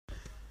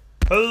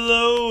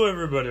Hello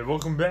everybody,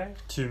 welcome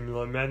back to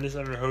Midlife Madness.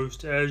 I'm your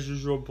host, as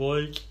usual,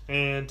 Blake,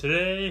 and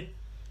today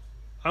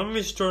I'm going to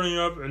be starting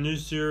up a new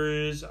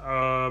series.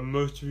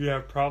 Most of you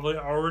have probably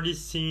already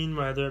seen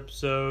my other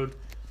episode.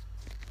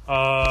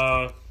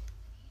 Trying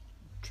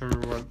to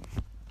remember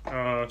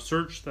what,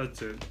 Search,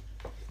 that's it.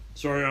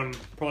 Sorry,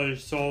 probably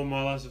saw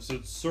my last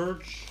episode,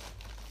 Search.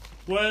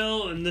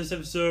 Well, in this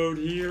episode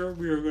here,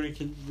 we're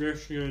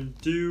actually going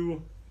to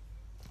do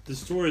the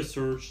story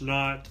Search,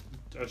 not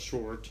a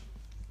short.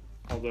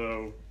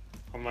 Although,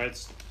 I might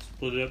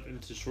split it up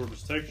into shorter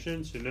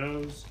sections, who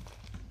knows?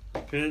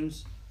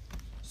 Depends.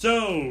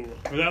 So,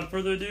 without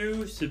further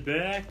ado, sit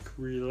back,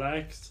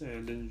 relax,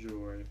 and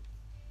enjoy.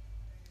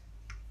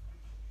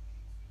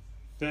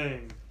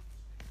 Thing.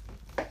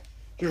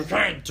 You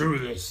can't do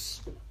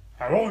this!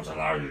 I won't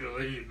allow you to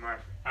leave my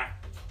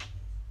pack.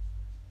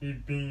 He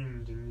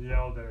beamed and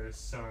yelled at his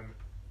son.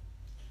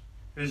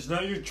 It's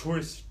not your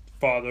choice,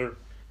 father.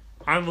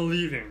 I'm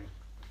leaving.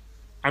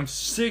 I'm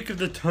sick of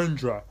the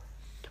tundra.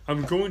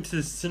 I'm going to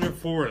the center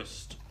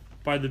forest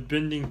by the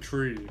bending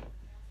tree.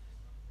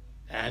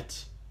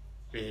 That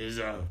is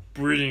a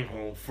breeding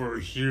hole for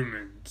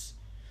humans.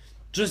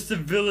 Just a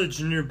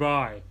village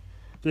nearby.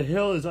 The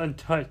hill is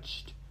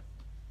untouched.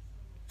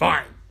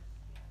 Fine.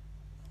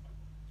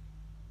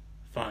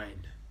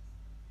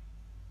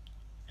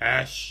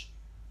 Ash,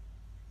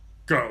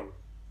 go,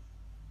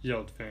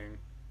 yelled Fang.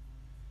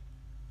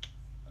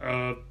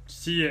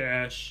 See ya,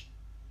 Ash.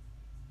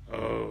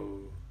 Oh,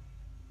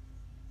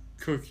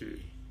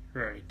 Cookie.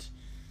 Right.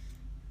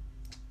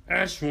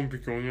 Ash won't be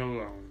going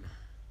alone.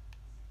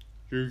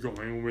 You're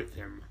going with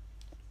him.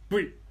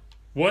 Wait,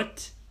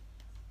 what?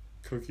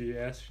 Cookie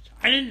asked.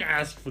 I didn't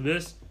ask for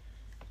this.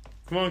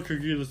 Come on,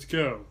 Cookie, let's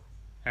go,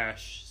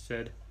 Ash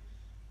said.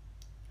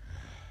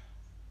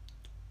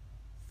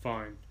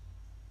 Fine.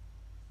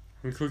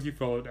 And Cookie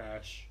followed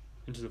Ash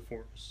into the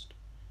forest.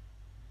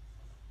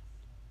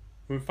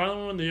 When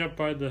finally went up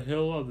by the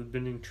hill of the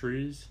bending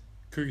trees,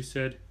 Cookie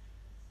said,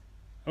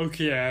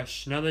 Okay,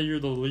 Ash, now that you're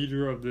the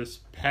leader of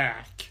this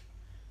pack,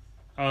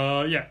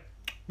 yeah,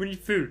 we need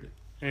food.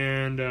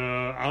 And,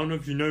 I don't know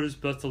if you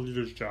noticed, but that's the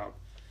leader's job.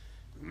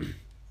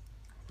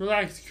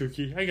 Relax,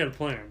 Cookie, I got a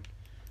plan.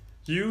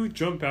 You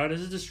jump out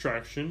as a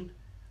distraction,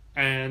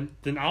 and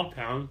then I'll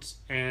pounce,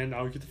 and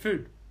I'll get the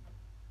food.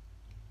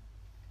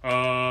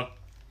 I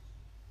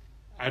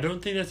don't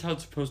think that's how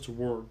it's supposed to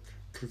work,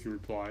 Cookie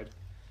replied.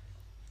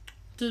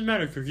 Doesn't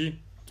matter,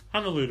 Cookie.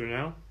 I'm the leader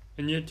now,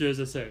 and you have to do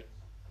as I say.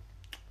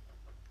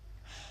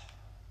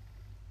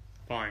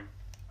 Fine.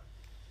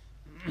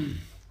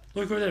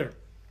 Look over there.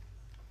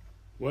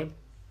 What?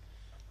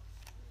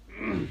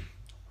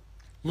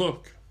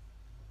 Look.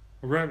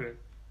 A rabbit.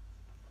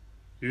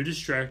 You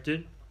distract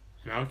it,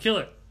 and I'll kill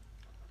it.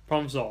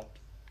 Problem solved.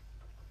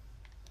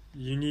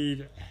 You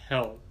need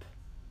help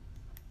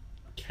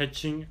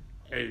catching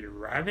a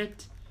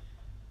rabbit?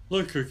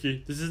 Look,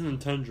 Cookie, this isn't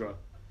the tundra.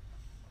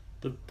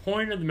 The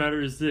point of the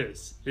matter is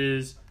this,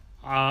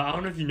 I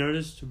don't know if you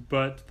noticed,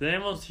 but the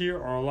animals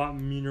here are a lot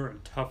meaner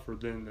and tougher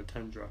than the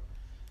tundra.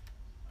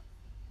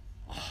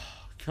 Oh,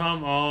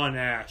 come on,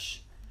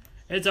 Ash.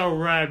 It's a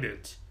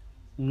rabbit.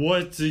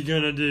 What's he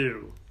gonna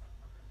do?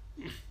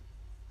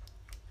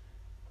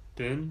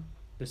 Then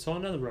they saw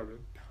another rabbit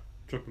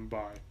jumping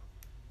by.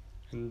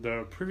 And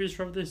the previous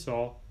rabbit they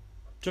saw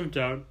jumped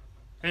out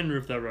and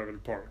ripped that rabbit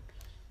apart.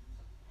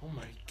 Oh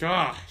my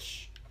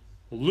gosh.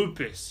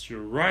 Lupus, you're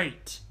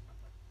right.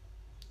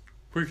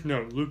 Quick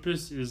note,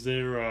 Lupus is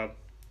their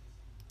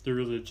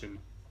religion.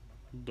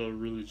 The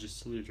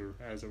religious leader,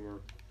 as it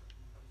were.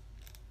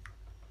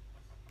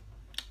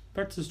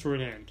 Back to the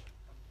story at hand.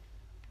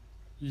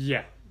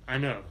 Yeah, I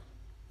know.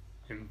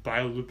 And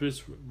by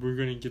Lupus, we're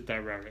gonna get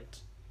that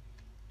rabbit.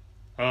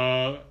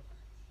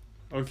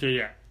 Okay,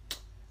 yeah.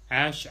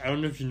 Ash, I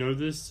don't know if you know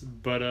this,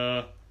 but,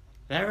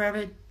 that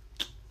rabbit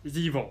is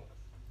evil.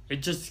 It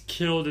just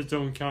killed its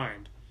own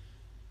kind.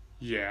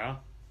 Yeah.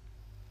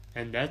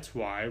 And that's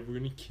why we're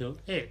gonna kill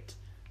it.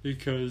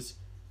 Because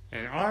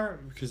in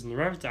the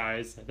rabbit's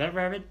eyes, that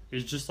rabbit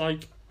is just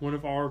like one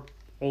of our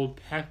old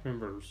pack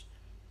members.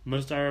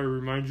 Must I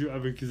remind you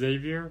of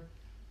Xavier?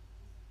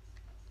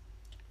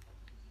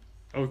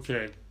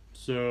 Okay,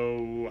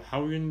 so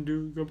how are we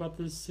gonna go about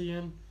this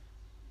again?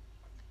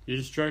 You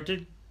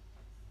distracted?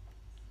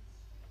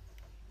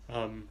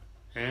 And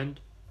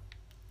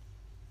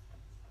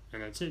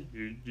that's it.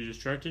 You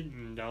distracted,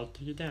 and I'll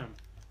take it down.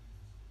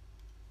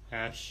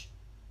 Ash.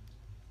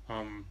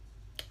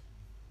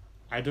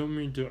 I don't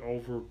mean to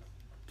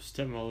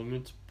overstep my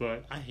limits,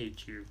 but I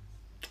hate you.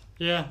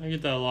 Yeah, I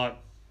get that a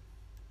lot.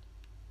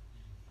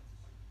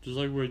 Just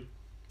like what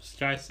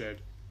Sky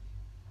said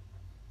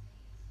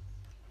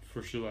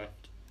before she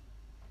left.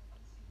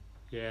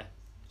 Yeah,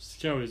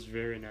 Sky was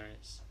very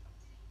nice.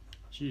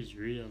 She's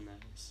real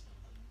nice.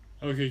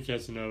 Okay,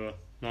 Casanova,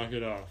 knock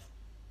it off.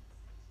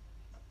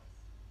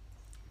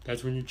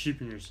 That's when you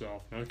cheapen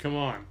yourself. Now come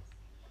on.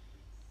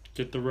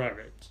 Get the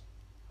rabbit.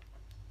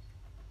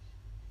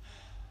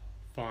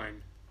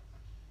 Fine.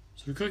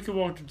 So Cookie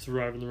walked up to the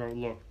rabbit and the rabbit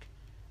looked.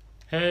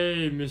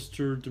 Hey,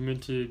 Mr.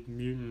 Demented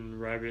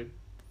Mutant Rabbit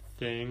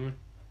thing.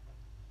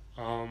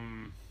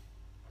 I'm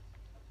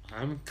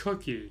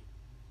Cookie.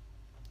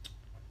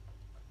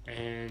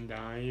 And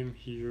I am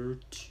here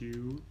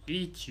to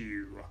eat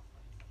you.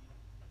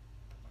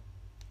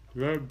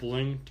 The rabbit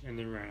blinked and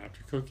then ran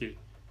after Cookie.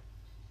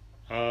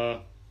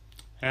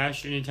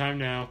 Ash, anytime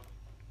now,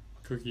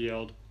 Cookie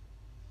yelled.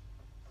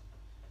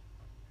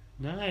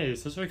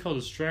 Nice, that's what I call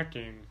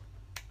distracting.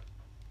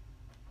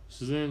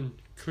 So then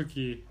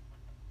Cookie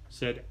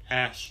said,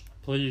 Ash,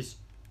 please,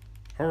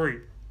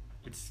 hurry,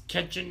 it's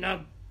catching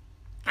up.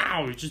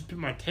 Ow, it just bit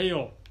my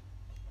tail.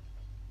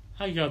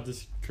 I got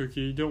this,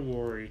 Cookie, don't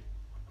worry.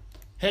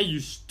 Hey, you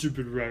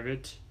stupid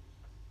rabbit,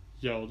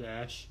 yelled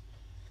Ash.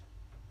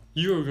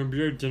 You are going to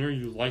be our dinner,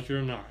 you like it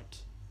or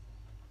not.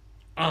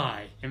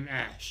 I am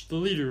Ash, the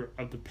leader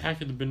of the pack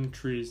of the bending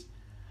trees.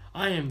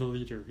 I am the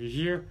leader, you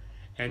hear?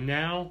 And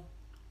now,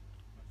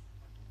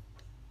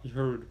 he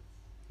heard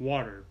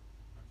water.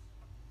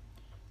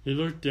 He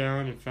looked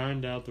down and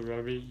found out the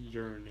rabbit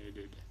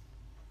urinated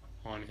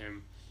on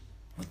him.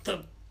 What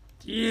the?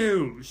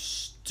 You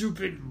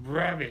stupid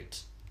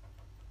rabbit!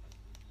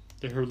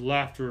 They heard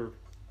laughter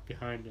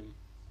behind him.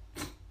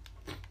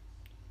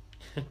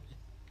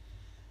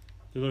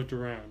 They looked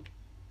around.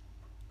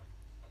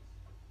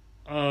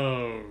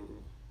 Oh.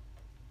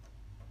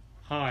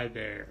 Hi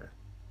there.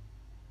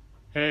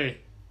 Hey.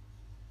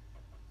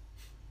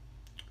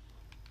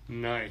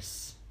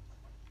 Nice.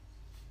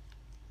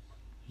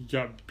 He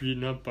got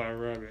beaten up by a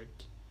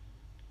rabbit.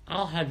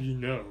 I'll have you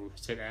know,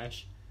 said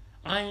Ash,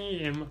 I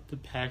am the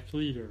pack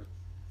leader.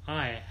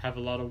 I have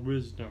a lot of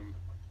wisdom.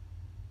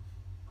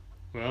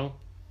 Well,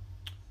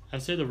 I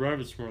say the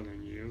rabbit's more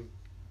than you.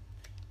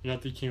 You're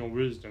not thinking of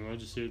wisdom, I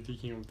just say you're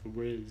thinking of the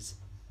whiz.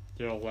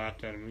 They all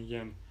laughed at him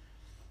again.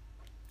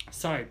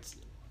 Besides,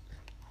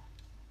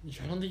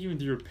 I don't think even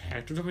you're a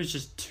pack. There's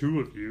just two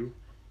of you.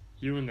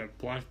 You and that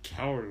black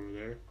coward over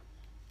there,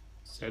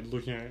 said,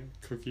 looking at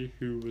Cookie,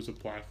 who was a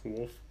black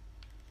wolf.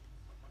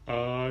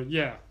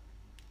 Yeah.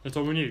 That's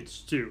all we need, it's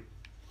two.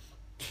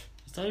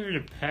 It's not even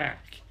a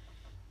pack.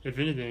 If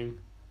anything,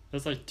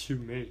 that's like two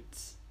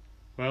mates.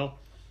 Well,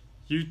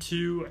 you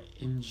two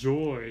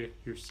enjoy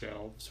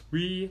yourselves.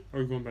 We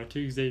are going back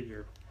to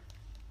Xavier.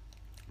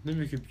 They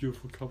make a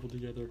beautiful couple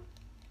together,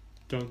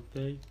 don't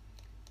they?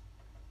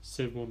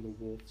 Said one of the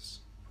wolves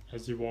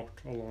as he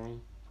walked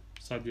along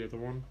beside the other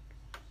one.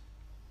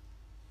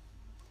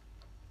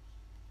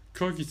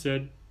 Cookie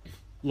said,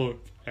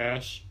 Look,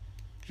 Ash,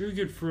 you're a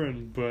good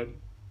friend, but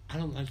I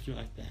don't like you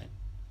like that.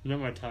 You're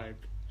not my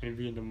type. And he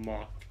began to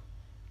mock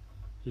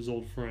his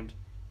old friend.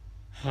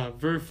 Ha,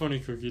 very funny,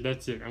 Cookie,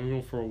 that's it. I'm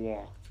going for a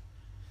walk.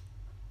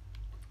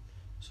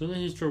 So then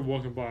he started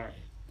walking by,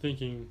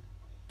 thinking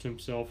to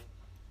himself,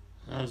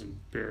 that was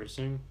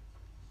embarrassing.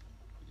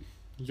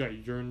 He got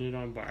urinated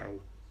on by a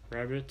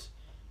rabbit.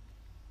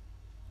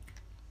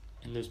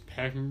 And those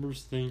pack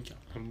members think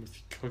I'm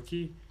with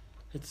Cookie?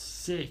 That's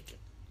sick.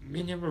 Me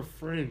and him are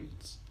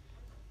friends.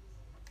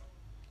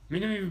 Me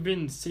and him have even been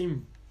in the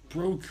same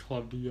bro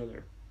club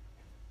together.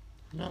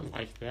 I'm not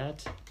like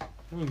that.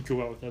 I don't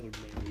go out with other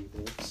manly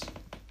wolves.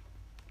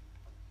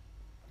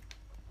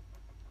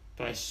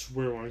 But I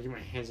swear when I get my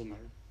hands on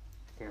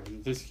that, or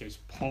in this case,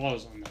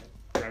 paws on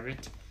that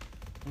rabbit,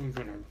 I'm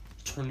gonna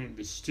turn it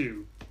into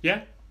stew.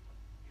 Yeah?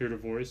 Heard a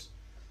voice.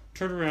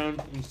 Turned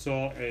around and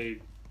saw a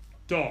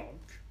dog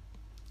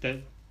that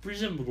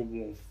resembled a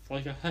wolf,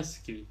 like a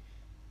husky.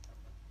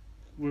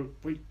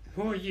 Wait,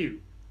 who are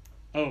you?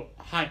 Oh,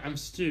 hi, I'm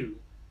Stu.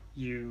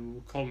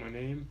 You called my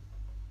name?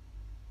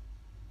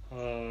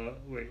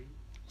 Wait,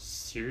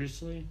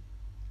 seriously?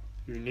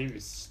 Your name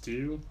is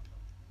Stu?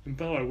 And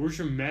by the way, where's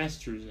your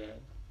masters at?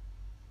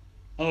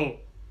 Oh,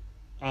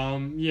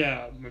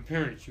 yeah, my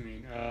parents, you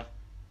mean.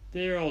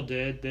 They're all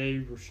dead.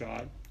 They were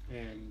shot,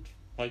 and,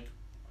 like,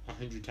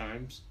 100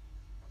 times.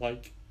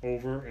 Like,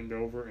 over and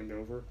over and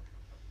over.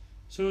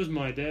 So was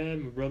my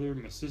dad, my brother,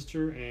 my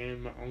sister,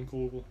 and my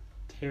uncle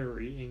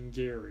Terry and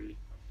Gary.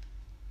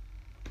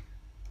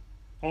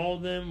 All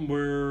of them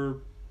were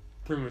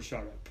pretty much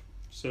shot up.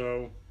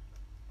 So,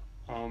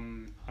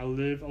 I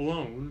live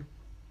alone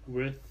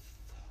with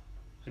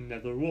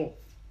another wolf.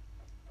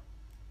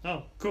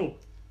 Oh, cool.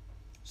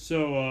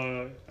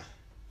 So,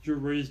 you're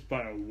raised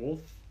by a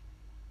wolf?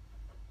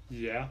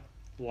 Yeah,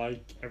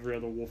 like every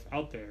other wolf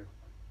out there.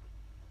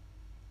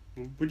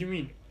 What do you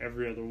mean,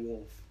 every other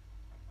wolf?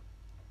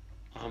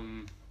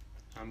 I'm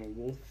a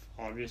wolf,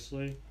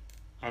 obviously.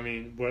 I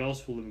mean, what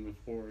else will live in the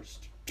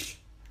forest?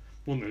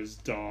 One of those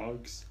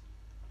dogs.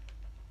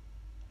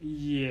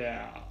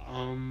 Yeah,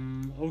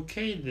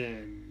 okay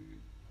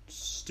then.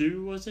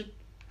 Stu, was it?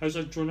 How's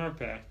that join our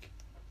pack?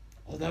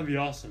 Oh, that'd be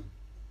awesome.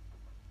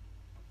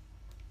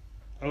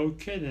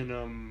 Okay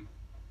then,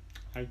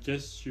 I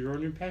guess you're our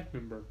new pack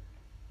member.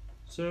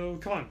 So,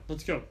 come on,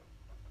 let's go.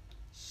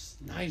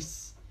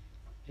 Nice.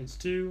 And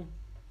Stu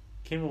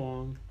came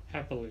along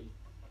happily,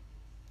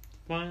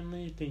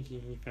 finally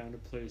thinking he found a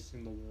place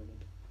in the world.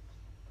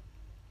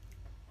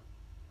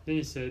 Then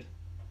he said,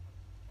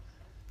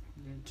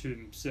 to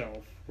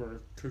himself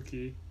were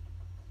Cookie,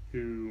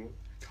 who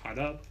caught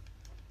up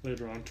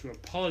later on to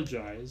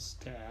apologize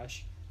to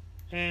Ash,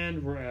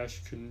 and where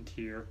Ash couldn't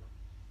hear.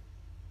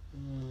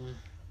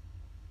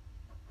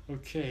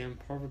 Okay, I'm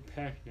part of a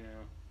pack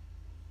now.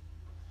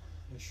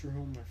 I sure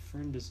hope my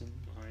friend doesn't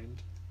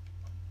mind.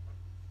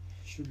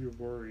 I should be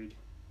worried.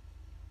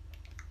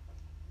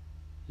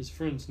 His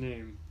friend's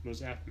name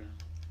was Aphmau.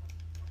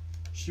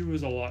 She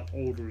was a lot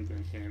older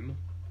than him,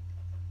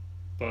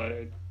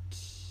 but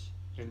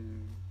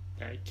in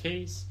that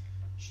case,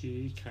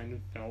 she kind of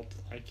felt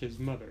like his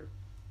mother,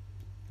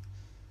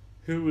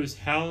 who was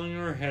howling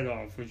her head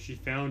off when she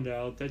found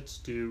out that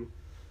Stu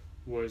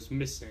was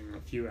missing a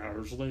few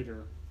hours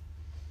later.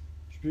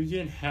 She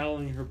began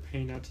howling her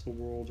pain out to the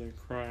world and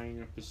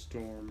crying up a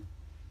storm.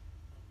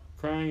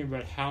 Crying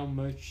about how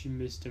much she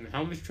missed him,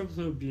 how much trouble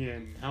he would be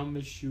in, how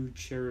much she would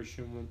cherish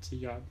him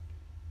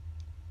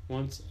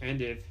once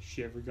and if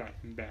she ever got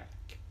him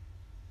back.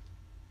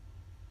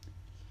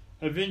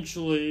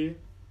 Eventually,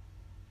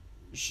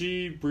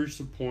 she reached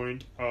the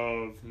point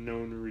of no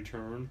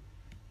return.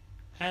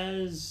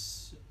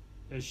 As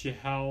she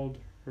howled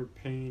her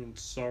pain and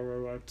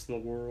sorrow out to the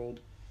world,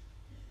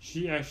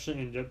 she actually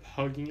ended up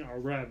hugging a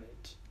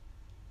rabbit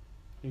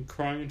and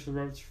crying into the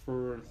rabbit's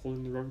fur and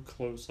holding the rabbit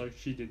close like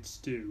she did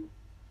Stu.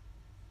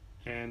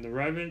 And the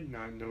rabbit,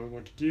 not knowing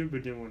what to do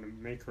but didn't want to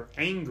make her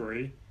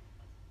angry,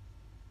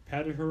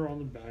 patted her on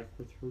the back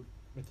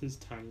with his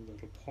tiny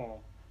little paw,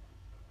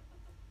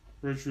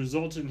 which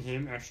resulted in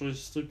him actually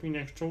sleeping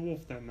next to a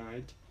wolf that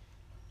night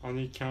on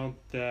the account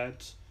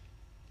that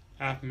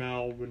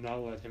Aphmau would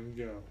not let him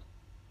go,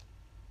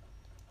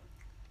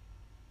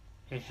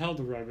 and held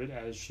the rabbit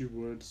as she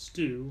would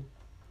Stu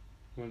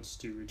when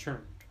Stu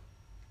returned,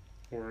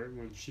 or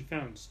when she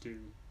found Stu,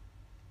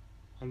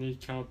 on the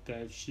account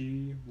that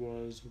she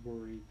was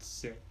worried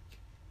sick.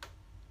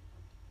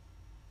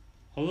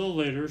 A little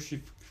later,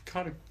 she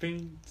caught a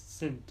faint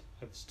scent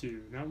of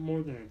Stu, not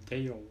more than a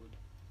day old,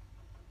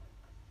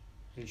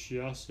 and she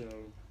also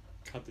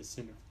caught the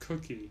scent of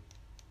Cookie,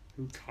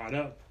 who caught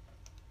up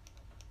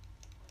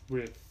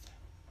with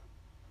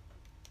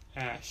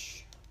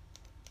Ash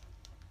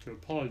to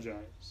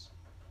apologize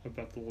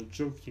about the little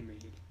joke he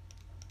made.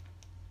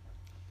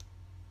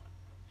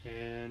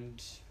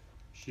 And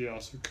she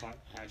also caught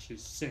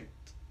Ash's scent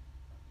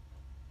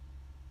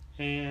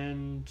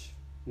and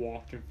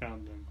walked and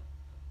found them.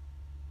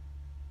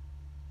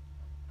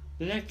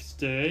 The next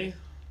day,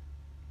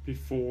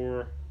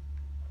 before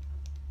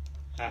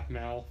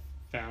Aphmau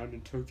found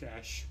and took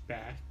Ash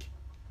back,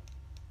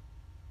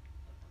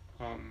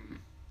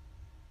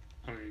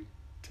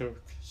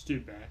 took Stu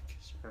back,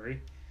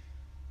 sorry.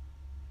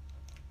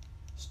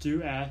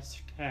 Stu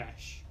asked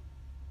Ash,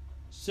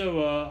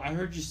 so, I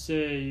heard you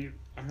say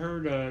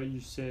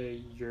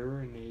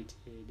urinated.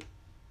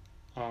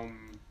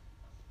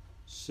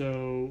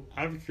 So,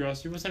 out of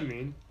curiosity, what's that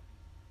mean?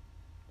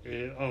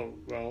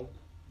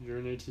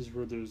 Urinate is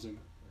where there's an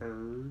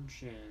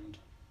urge and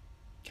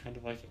kind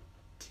of like a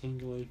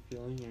tingly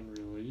feeling and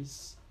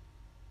release.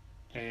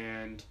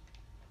 And,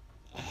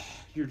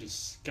 you're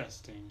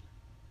disgusting.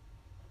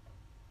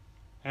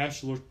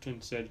 Ash looked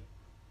and said,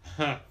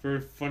 "Ha,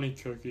 very funny,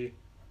 Cookie.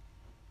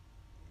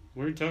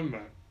 What are you talking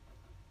about?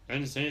 I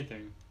didn't say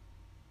anything."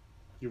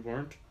 "You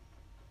weren't?"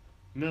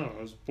 "No,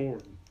 I was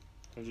bored.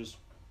 I was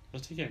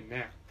taking a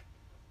nap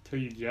till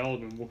you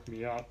yelled and woke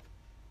me up."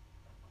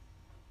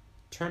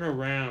 "Turn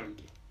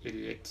around,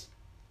 idiot."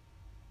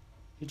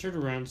 He turned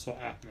around and saw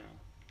Aphmau.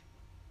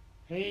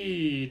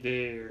 "Hey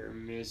there,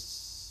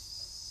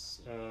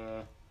 Miss,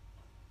 my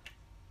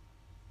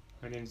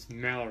name's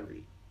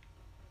Mallory."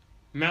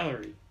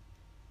 "Mallory?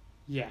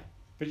 Yeah,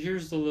 but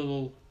here's the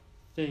little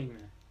thing.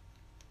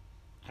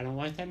 I don't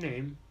like that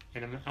name,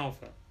 and I'm an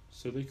alpha,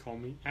 so they call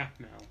me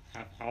Aphmau.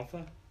 Half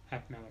alpha,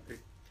 half Mallory.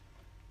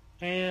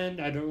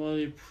 And I don't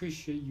really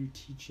appreciate you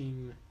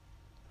teaching,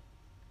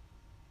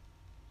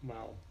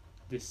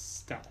 this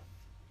stuff."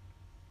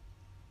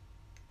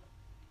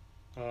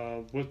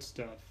 What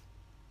stuff?"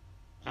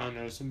 "I don't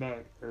know, something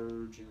about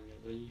urge and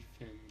relief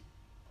and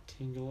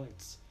tingle.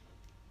 It's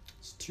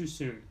too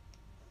soon."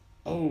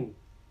 Oh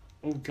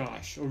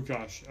gosh.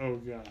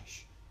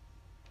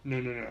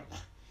 No.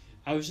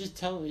 I was just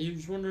he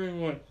was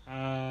wondering what,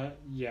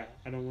 yeah,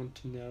 I don't want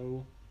to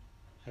know.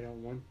 I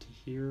don't want to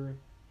hear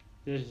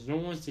this. No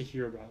one wants to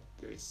hear about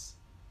this.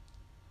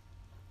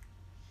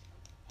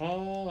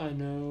 All I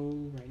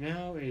know right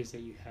now is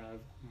that you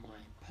have my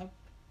pup,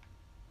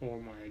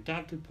 or my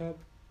adopted pup,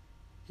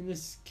 in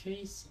this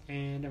case,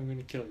 and I'm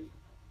gonna kill you.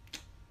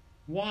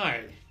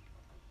 Why?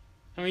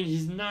 I mean,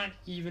 he's not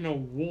even a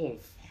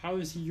wolf. How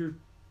is he your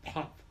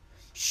pup?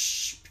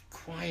 Shh, be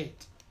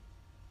quiet.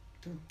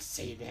 Don't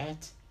say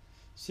that.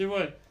 See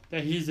what?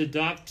 That he's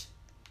adopt?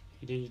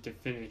 He didn't get to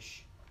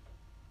finish.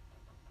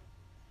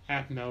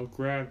 Aphmau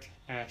grabbed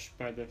Ash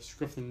by the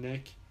scruff of the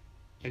neck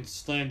and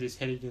slammed his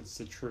head against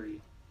the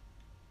tree.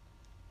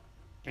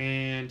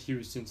 And he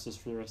was senseless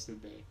for the rest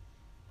of the day.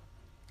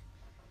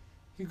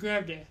 She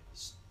grabbed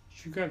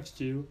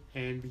Stu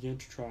and began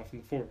to trot off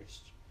in the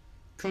forest.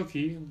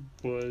 Cookie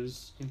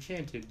was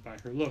enchanted by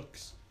her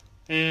looks,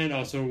 and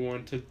also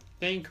wanted to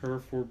thank her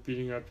for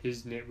beating up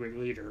his nitwit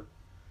leader.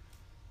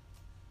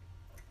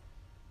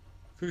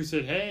 Cookie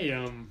said, "Hey,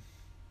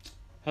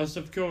 how's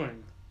stuff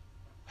going?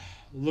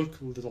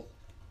 Look, little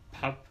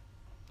pup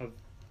of,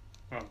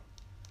 oh,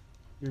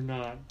 you're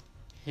not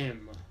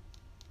him,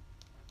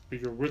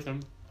 but you're with him.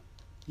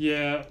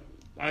 Yeah,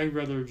 I'd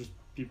rather just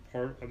be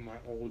part of my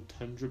old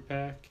Tundra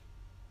pack.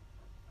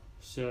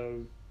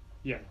 So,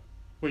 yeah.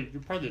 Wait,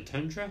 you're part of the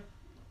Tundra?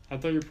 I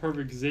thought you're part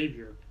of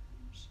Xavier."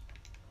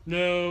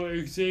 No,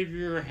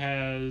 Xavier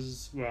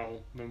has,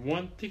 well, number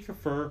one, thicker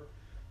fur.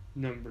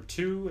 Number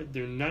two,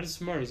 they're not as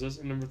smart as us.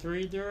 And number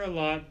three, they're a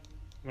lot,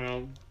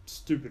 well,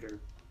 stupider.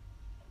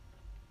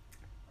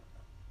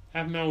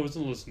 Aphmau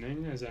wasn't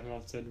listening, as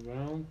Aphmau said,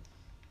 "Well,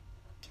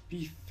 to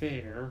be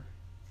fair,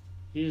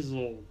 he is a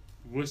little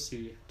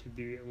wussy to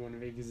be one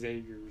of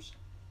Xavier's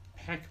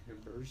pack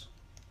members.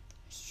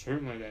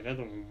 Certainly that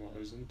other one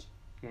wasn't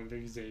one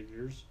of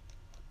Xavier's.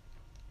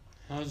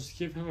 I'll just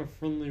give him a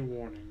friendly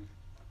warning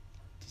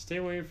to stay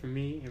away from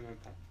me and my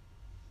pup."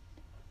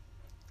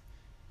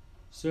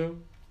 So,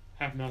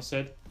 Aphmau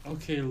said,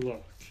 "Okay,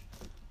 look,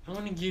 I'm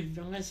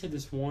gonna say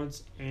this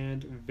once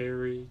and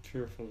very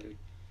carefully.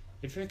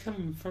 If you're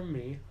coming from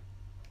me,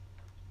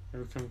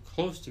 or come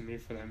close to me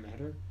for that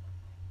matter,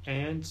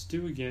 and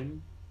stew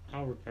again,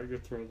 I'll rip out your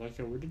throat like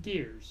I would a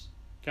deer's.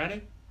 Got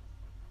it?"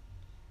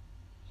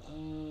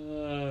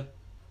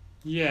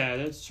 Yeah,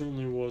 that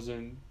certainly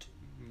wasn't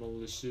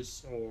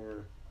malicious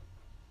or,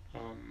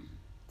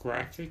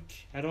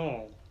 graphic at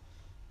all.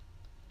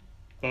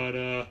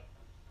 But,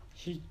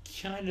 he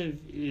kind of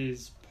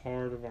is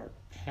part of our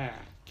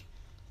pack.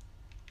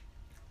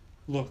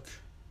 "Look,"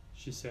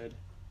 she said,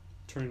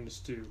 turning to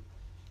Stu.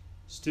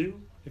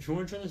 "Stu, if you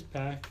want to join this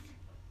pack,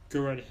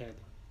 go right ahead.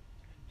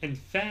 In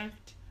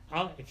fact,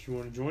 if you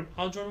want to join,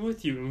 I'll join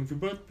with you, and we can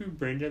both be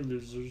Brain Dead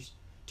Losers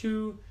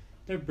to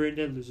the Brain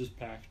Dead Losers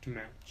pack to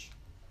match."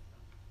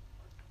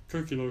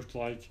 Cookie looked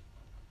like,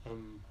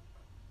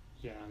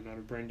 yeah, I'm not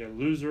a Brain Dead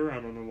Loser. I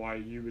don't know why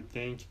you would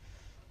think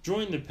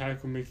joining the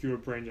pack will make you a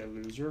Brain Dead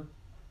Loser.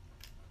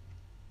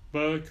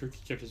 But Cookie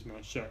kept his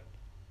mouth shut.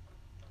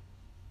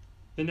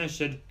 Then I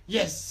said,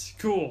 "Yes,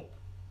 cool."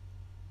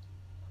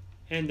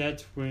 And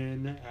that's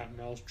when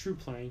Aphmau's true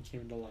plan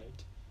came to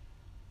light.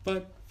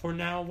 But for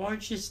now, why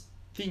don't you just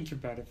think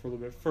about it for a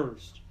little bit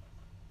first?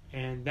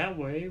 And that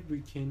way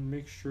we can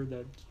make sure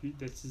that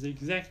this is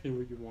exactly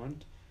what you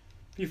want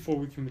before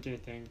we commit to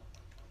anything.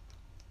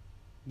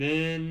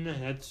 Then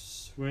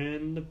that's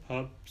when the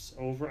pup's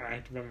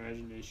overactive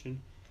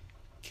imagination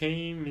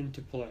came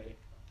into play.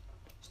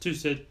 Stu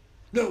said,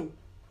 "No,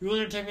 you will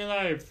never take me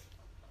alive.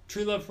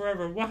 True love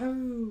forever.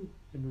 Wahoo!"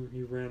 And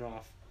he ran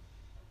off.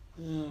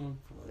 Oh,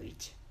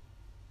 great.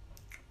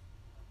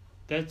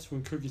 That's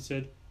when Cookie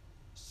said,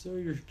 "So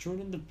you're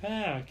joining the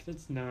pack.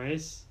 That's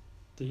nice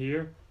to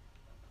hear."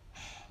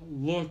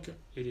 "Look,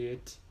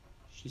 idiot,"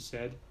 she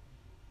said.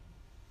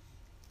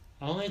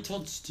 "I only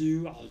told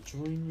Stu I'll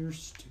join your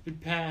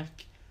stupid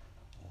pack,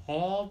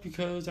 all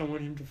because I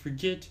want him to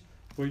forget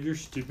what your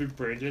stupid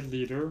brain-dead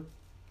leader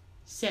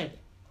said.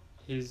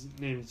 His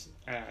name's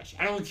Ash.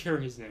 I don't care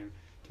his name.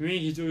 To me,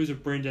 he's always a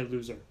brain-dead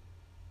loser."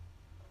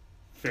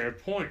 Fair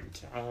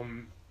point.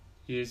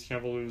 He is kind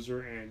of a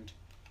loser, and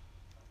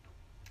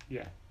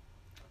yeah.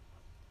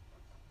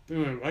 But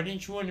anyway, why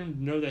didn't you want him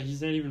to know that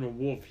he's not even a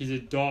wolf? He's a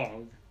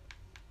dog.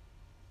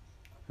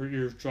 Her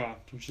ears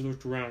dropped, and she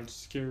looked around,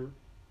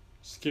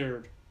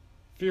 scared,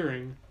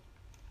 fearing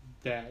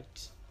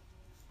that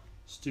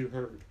Stu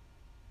heard.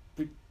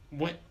 "But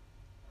what?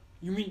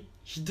 You mean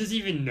he doesn't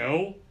even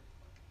know?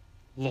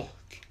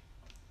 Look,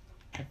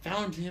 I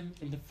found him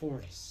in the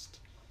forest.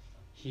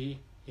 He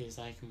is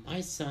like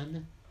my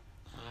son.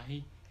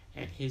 I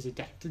am his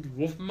adopted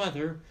wolf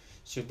mother,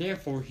 so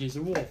therefore he's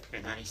a wolf.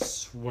 And I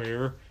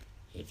swear,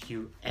 if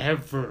you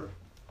ever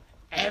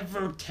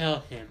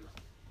tell him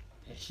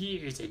that he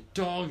is a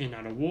dog and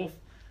not a wolf,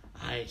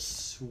 I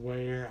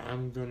swear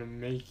I'm gonna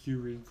make you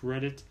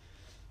regret it.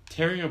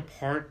 Tearing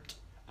apart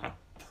a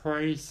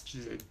prey such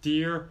as a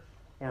deer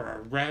or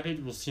a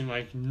rabbit will seem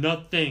like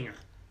nothing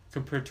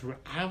compared to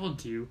what I will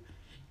do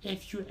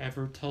if you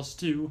ever tell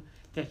Stu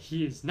that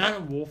he is not a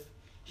wolf,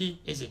 he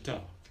is a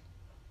dog.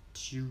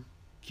 Do you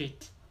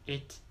get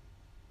it?"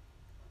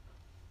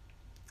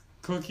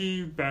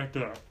 Cookie backed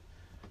up.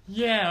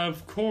 "Yeah,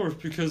 of course,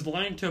 because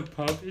lying to a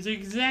pup is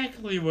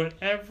exactly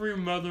what every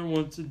mother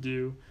wants to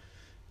do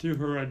to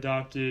her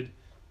adopted,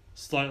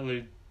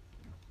 slightly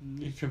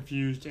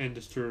confused and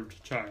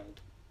disturbed child.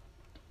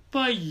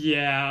 But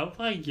yeah,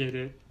 I get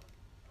it."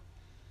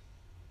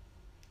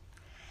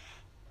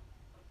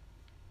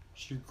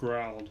 She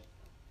growled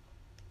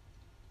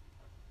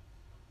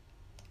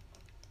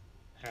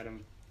at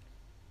him.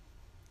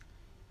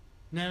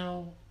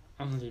 "Now,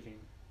 I'm leaving."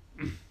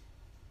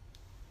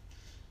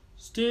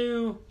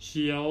 "Stu!"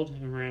 she yelled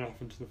and ran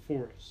off into the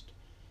forest.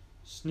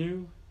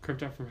 Snoo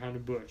crept out from behind a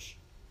bush.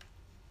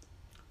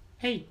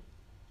 "Hey,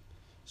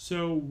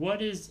 so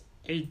what is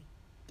a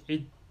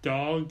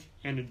dog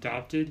and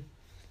adopted?"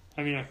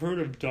 I mean, I heard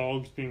of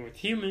dogs being with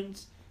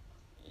humans,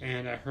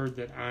 and I heard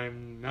that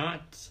I'm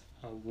not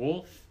a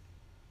wolf.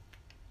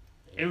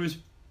 We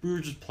were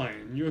just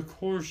playing. Of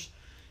course,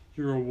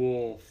 you're a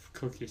wolf.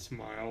 Cookie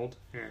smiled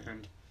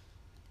and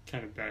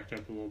kind of backed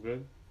up a little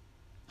bit.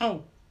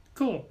 Oh,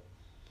 cool.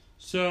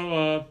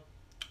 So,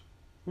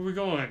 where we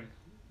going?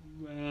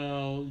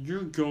 Well,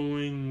 you're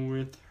going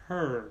with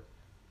her.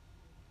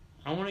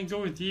 I want to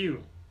go with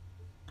you.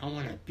 I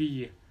want to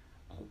be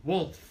a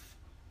wolf,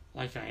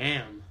 like I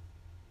am.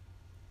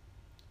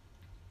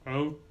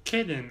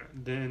 Okay then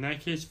in that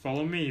case,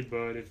 follow me.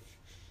 But if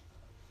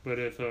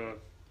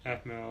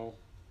Aphmau,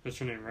 that's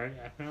your name, right?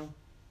 Aphmau?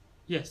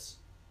 Yes.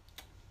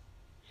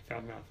 If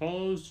Aphmau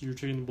follows, you're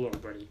taking the blow,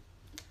 buddy.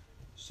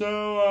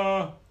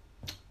 So,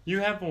 you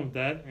have fun with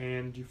that,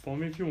 and you follow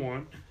me if you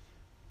want,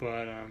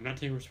 but I'm not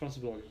taking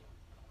responsibility.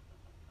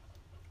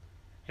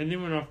 And they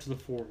went off to the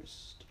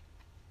forest.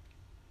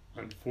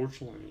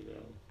 Unfortunately,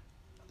 though,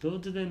 little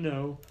did they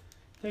know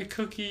that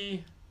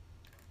Cookie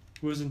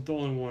wasn't the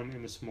only one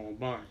in a small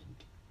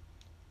bind.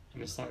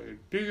 In a slightly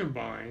bigger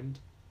bind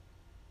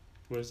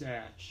was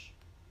Ash,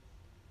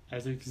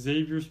 as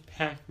Xavier's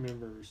pack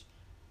members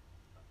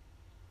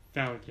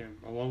found him,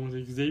 along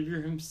with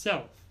Xavier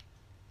himself,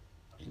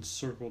 and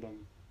circled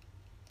him.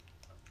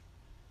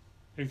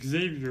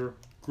 Xavier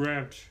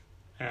grabbed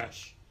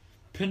Ash,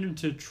 pinned him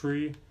to a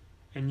tree,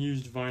 and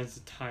used vines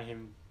to tie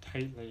him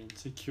tightly and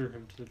secure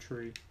him to the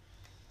tree.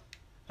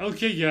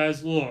 Okay,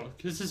 guys,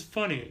 look, this is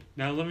funny.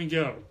 Now let me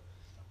go.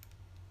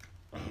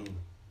 Oh,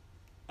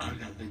 I'm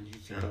not letting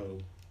you go.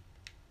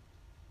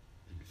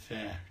 In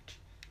fact,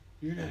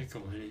 you're not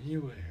going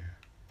anywhere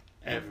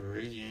ever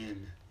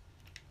again,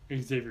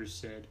 Xavier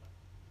said.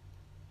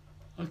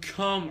 Oh,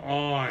 come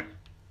on.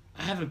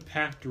 I have a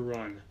pack to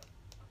run.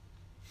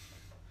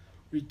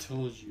 We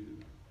told you.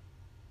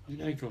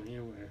 You're not going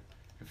anywhere.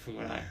 And from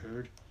what I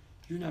heard,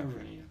 you're not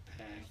running a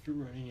pack. You're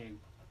running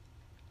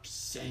a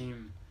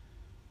same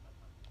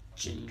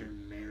gender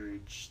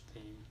marriage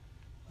thing.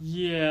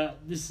 Yeah,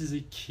 this is a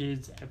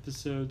kids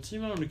episode, so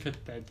you might want to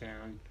cut that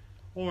down.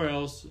 Or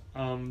else,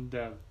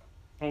 the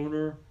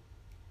owner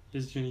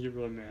is going to get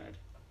really mad.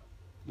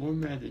 More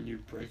mad than you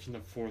breaking the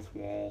fourth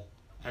wall.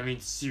 I mean,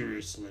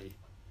 seriously.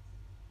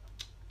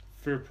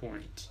 Fair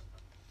point.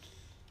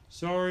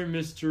 Sorry,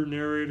 Mr.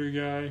 Narrator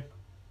guy.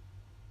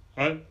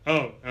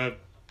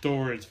 Don't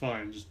worry, it's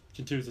fine. Just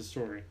continue with the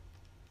story.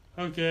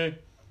 Okay.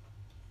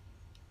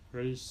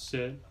 Ready,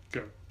 set,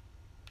 go.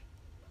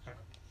 Right.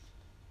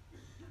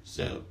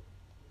 So,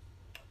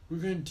 we're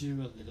going to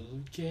do a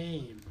little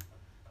game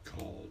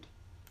called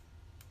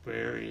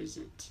Where Is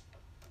It?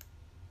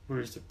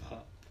 Where's the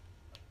pup?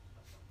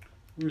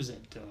 Where's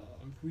that dog?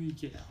 We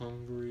get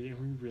hungry and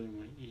we really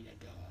want to eat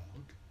a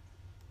dog.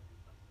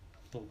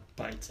 Little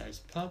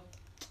bite-sized pup.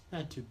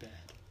 Not too bad.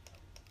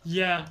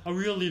 Yeah, a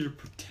real leader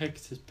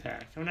protects his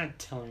pack. I'm not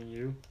telling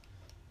you.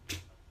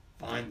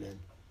 Fine then.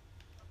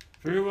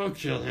 Very well,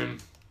 kill him.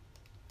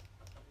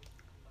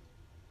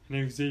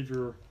 And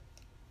Xavier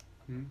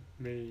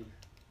made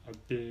a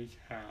big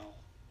howl.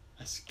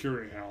 A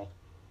scary howl.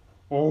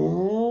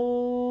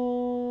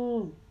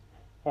 Oh!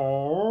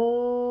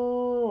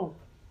 Oh!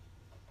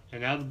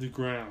 And out of the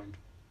ground,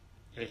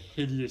 a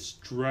hideous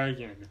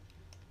dragon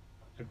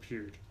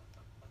appeared.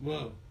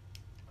 Whoa.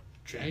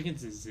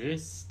 Dragons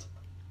exist?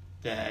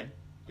 That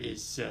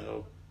is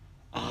so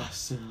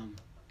awesome,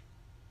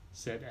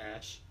 said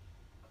Ash.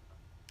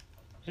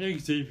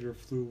 And Xavier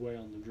flew away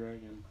on the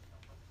dragon.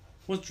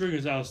 Once the dragon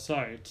was out of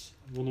sight,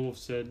 the wolf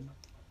said,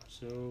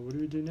 so what do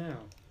we do now?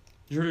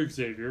 You heard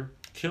Xavier.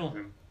 Kill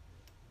him.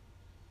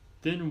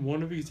 Then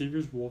one of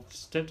Xavier's wolves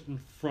stepped in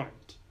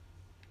front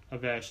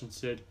of Ash and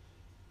said,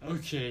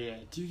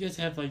 okay, do you guys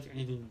have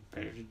anything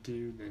better to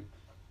do than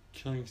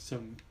killing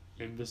some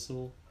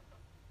imbecile?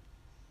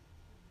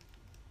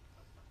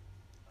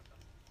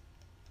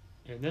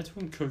 And that's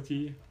when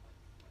Cookie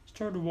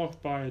started to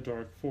walk by a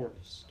dark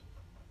forest,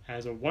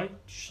 as a white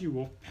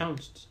she-wolf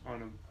pounced on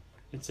him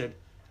and said,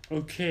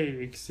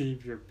 okay,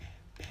 Xavier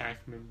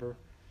pack member,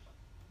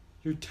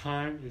 your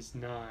time is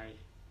nigh,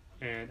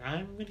 and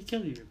I'm going to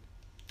kill you.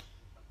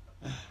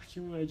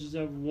 Can't I just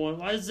have one?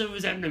 Why does it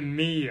always happen to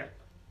me?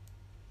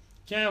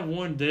 Can't I have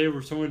one day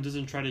where someone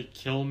doesn't try to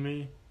kill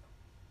me?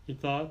 He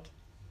thought.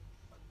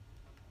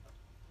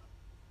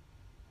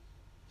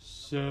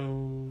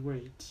 So,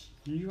 wait.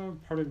 You are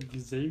part of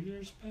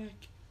Xavier's pack?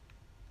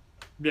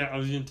 Yeah, I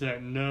was getting to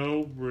that.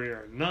 No, we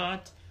are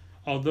not.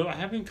 Although I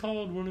haven't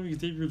called one of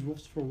Xavier's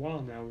wolves for a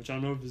while now, which I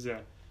don't know if it's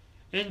an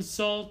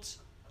insult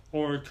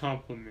or a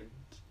compliment.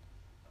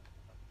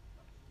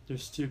 They're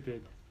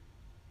stupid.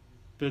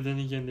 But then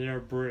again, they are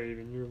brave,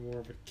 and you're more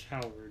of a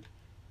coward.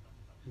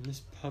 And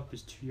this pup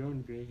is too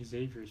young to be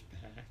Xavier's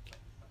pack.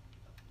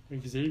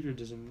 Xavier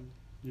doesn't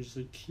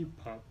usually keep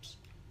pups.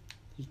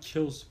 He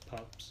kills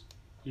pups,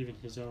 even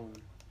his own.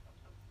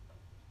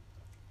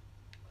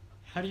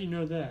 How do you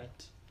know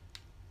that?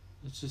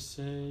 Let's just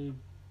say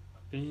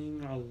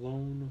being a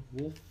lone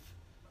wolf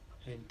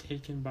and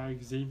taken by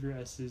Xavier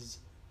as his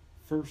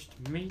first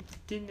mate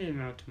didn't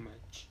amount to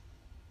much.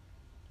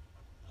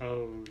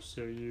 Oh,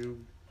 so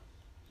you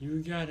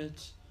got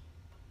it.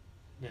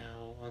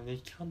 Now, on the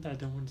account that I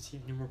don't want to see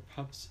any more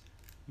pups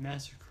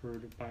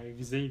massacred by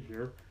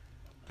Xavier,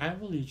 I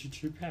will lead you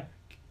to your pack.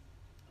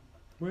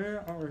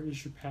 Where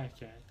is your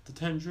pack at? The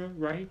Tundra,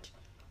 right?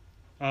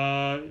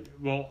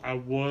 Well, I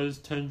was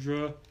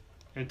Tundra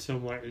until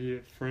my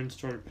idiot friend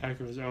started a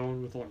pack of his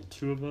own with only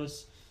 2 of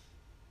us.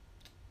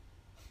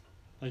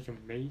 Like a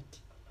mate.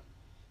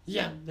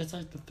 Yeah, that's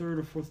like the 3rd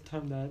or 4th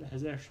time that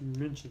has actually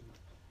been mentioned.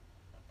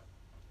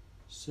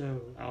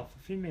 So, alpha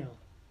female.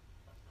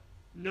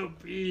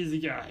 Nope, easy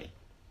guy.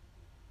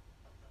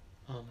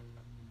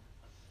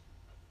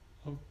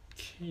 Okay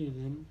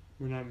then.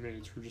 We're not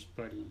mates, we're just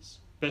buddies.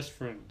 Best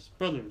friends.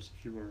 Brothers,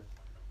 if you were.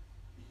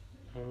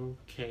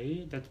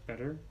 Okay, that's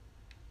better.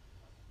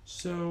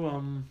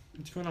 So,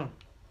 what's going on?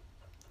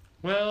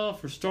 Well,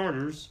 for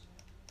starters,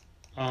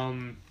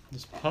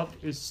 this pup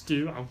is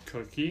Stu. I'm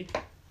Cookie.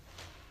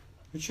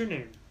 What's your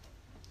name?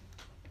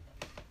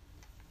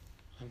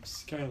 I'm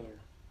Skylar.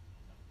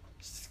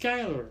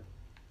 Skylar!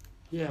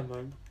 Yeah,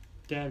 my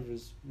dad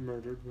was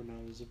murdered when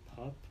I was a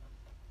pup.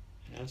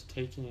 And I was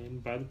taken in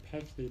by the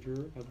pack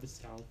leader of the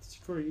South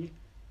Scree.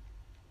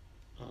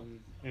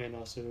 And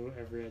also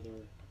every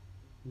other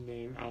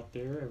name out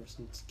there ever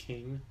since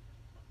King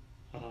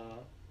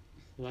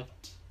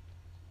left.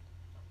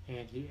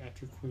 And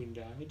after Queen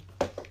died.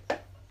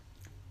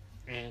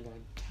 And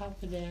on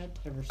top of that,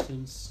 ever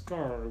since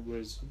Scar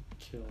was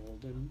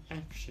killed in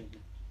action.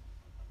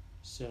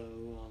 So,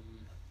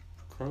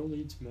 Crow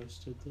leads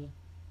most of the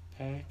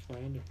pack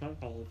land, if not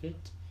all of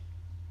it.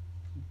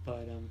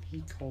 But,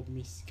 he called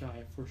me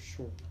Sky for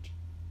short.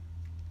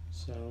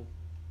 So,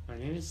 my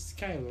name is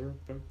Skylar,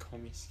 but call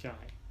me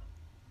Sky.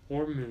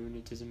 Or Moon,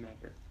 it doesn't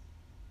matter.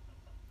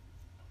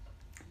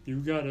 You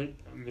got it,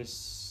 Miss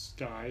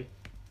Sky.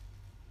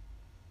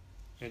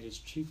 And his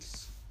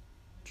cheeks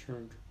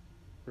turned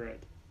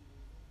red.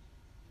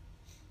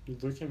 You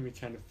look at me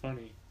kind of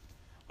funny.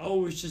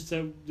 Oh, it's just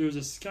that there's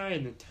a sky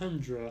in the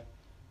tundra,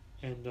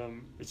 and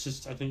it's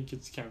just, I think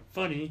it's kind of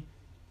funny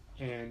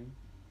and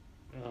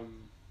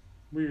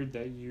weird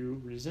that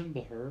you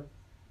resemble her,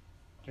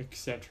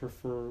 except her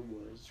fur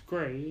was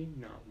gray,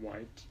 not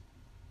white,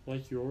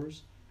 like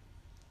yours.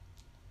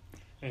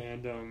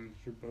 And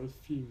you're both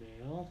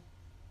female,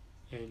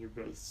 and you're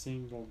both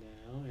single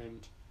now,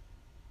 and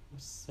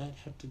what's that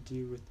have to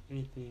do with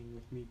anything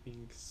with me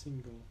being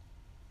single?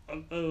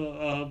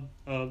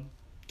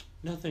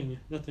 Nothing.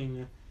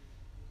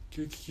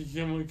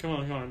 Come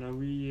on. Now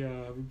we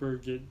better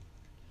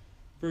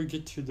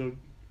get to the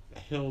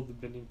hill of the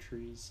bending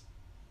trees.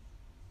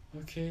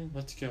 Okay,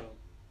 let's go.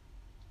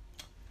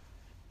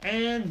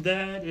 And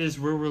that is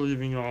where we're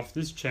leaving off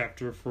this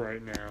chapter for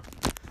right now.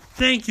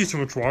 Thank you so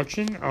much for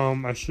watching.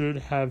 I should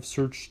have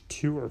Search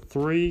 2 or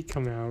 3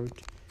 come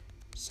out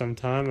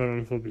sometime. I don't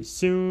know if it'll be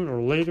soon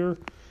or later.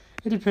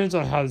 It depends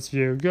on how this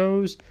video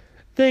goes.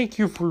 Thank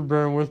you for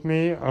bearing with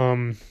me.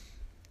 And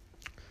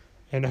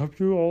I hope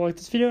you all like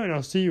this video, and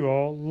I'll see you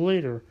all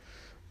later.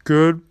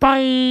 Goodbye.